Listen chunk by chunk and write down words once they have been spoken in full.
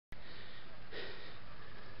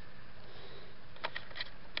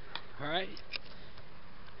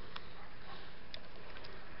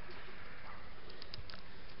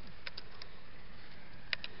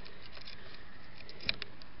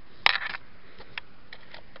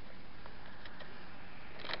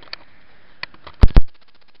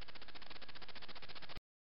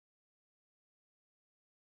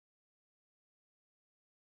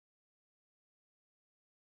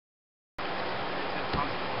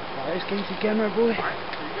nice Casey camera, boy. You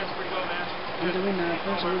guys pretty good, man. I'm doing that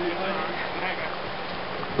first one.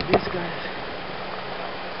 These guys.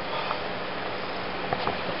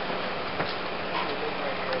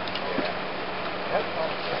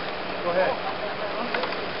 Go ahead.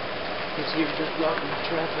 You see, you're just blocking the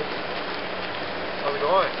traffic. How's it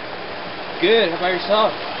going? Good. How about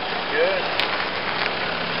yourself? Good.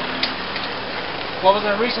 What was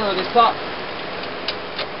the reason of this stop?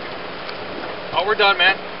 Oh, we're done,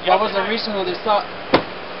 man. What was the reason of this stop?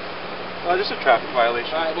 Just a traffic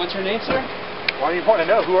violation. Alright, what's your name, sir? Why are you wanting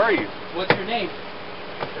to know? Who are you? What's your name?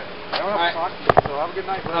 I don't have to talk to you, so have a good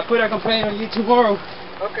night, bro. I'll put a complaint on you tomorrow.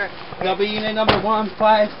 Okay. W unit number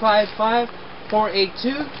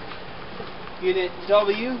 1555482. Unit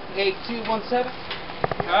W8217.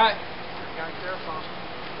 Alright.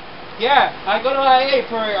 Yeah, I go to IA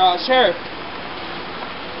for sheriff.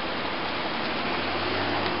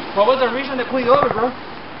 What was the reason they pulled you over, bro?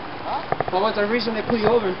 Huh? What was the reason they pulled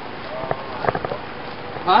you over?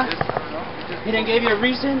 Huh? He didn't give you a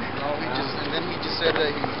reason? No, he just said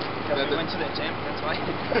that he went to the gym, that's why.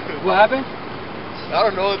 What happened? I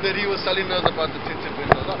don't know, that he was telling us about the tinted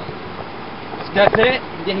windows. I don't know. That's it?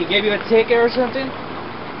 Did he give you a ticket or something?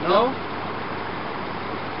 No?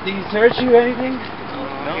 Did he search you or anything?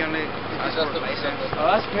 No. He only just asked the license.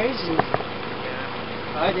 Oh, that's crazy.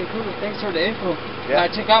 Yeah. Alright, then cool. Thanks for the info. Yeah.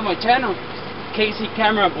 Check out my channel, Casey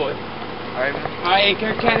Camera Boy. Alright, man. Alright,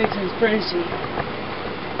 Kern Cannington's Princey.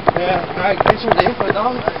 Yeah, alright, thanks for the info,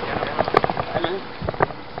 dog. Alright, man.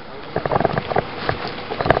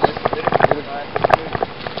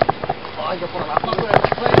 Oh, yo por abajo,